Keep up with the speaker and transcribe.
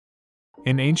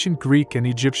In ancient Greek and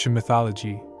Egyptian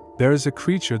mythology, there is a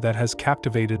creature that has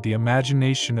captivated the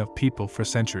imagination of people for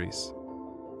centuries.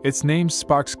 Its name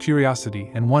sparks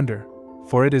curiosity and wonder,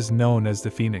 for it is known as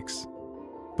the phoenix.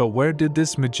 But where did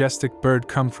this majestic bird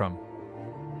come from?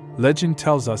 Legend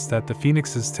tells us that the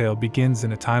phoenix's tale begins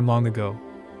in a time long ago,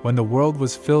 when the world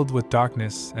was filled with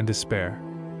darkness and despair.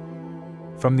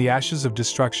 From the ashes of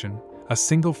destruction, a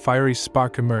single fiery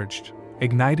spark emerged,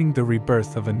 igniting the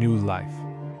rebirth of a new life.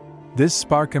 This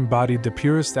spark embodied the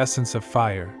purest essence of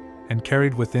fire and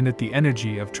carried within it the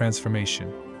energy of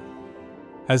transformation.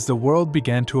 As the world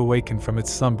began to awaken from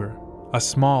its slumber, a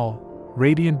small,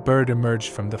 radiant bird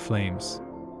emerged from the flames.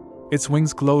 Its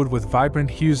wings glowed with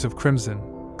vibrant hues of crimson,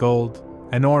 gold,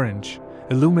 and orange,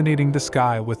 illuminating the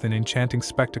sky with an enchanting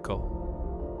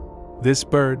spectacle. This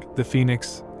bird, the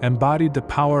phoenix, embodied the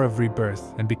power of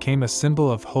rebirth and became a symbol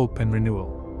of hope and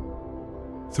renewal.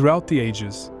 Throughout the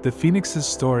ages, the phoenix's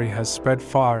story has spread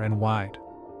far and wide.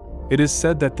 It is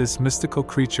said that this mystical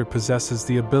creature possesses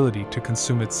the ability to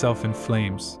consume itself in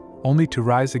flames, only to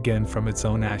rise again from its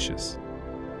own ashes.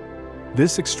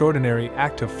 This extraordinary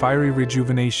act of fiery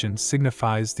rejuvenation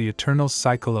signifies the eternal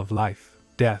cycle of life,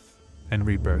 death, and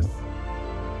rebirth.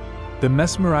 The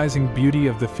mesmerizing beauty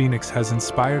of the phoenix has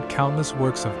inspired countless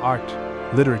works of art,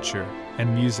 literature,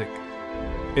 and music.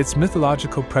 Its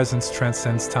mythological presence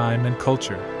transcends time and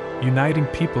culture, uniting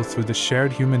people through the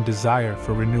shared human desire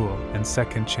for renewal and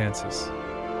second chances.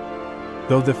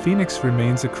 Though the phoenix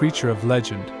remains a creature of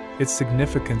legend, its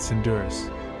significance endures.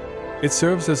 It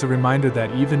serves as a reminder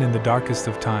that even in the darkest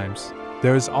of times,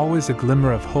 there is always a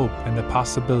glimmer of hope and the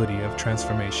possibility of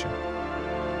transformation.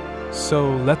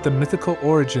 So, let the mythical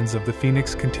origins of the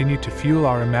phoenix continue to fuel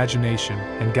our imagination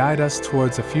and guide us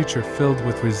towards a future filled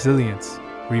with resilience,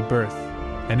 rebirth,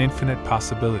 and infinite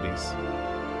possibilities.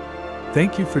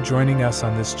 Thank you for joining us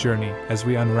on this journey as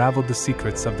we unraveled the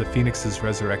secrets of the phoenix's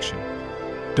resurrection.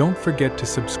 Don't forget to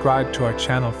subscribe to our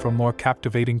channel for more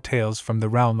captivating tales from the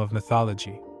realm of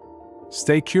mythology.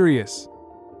 Stay curious,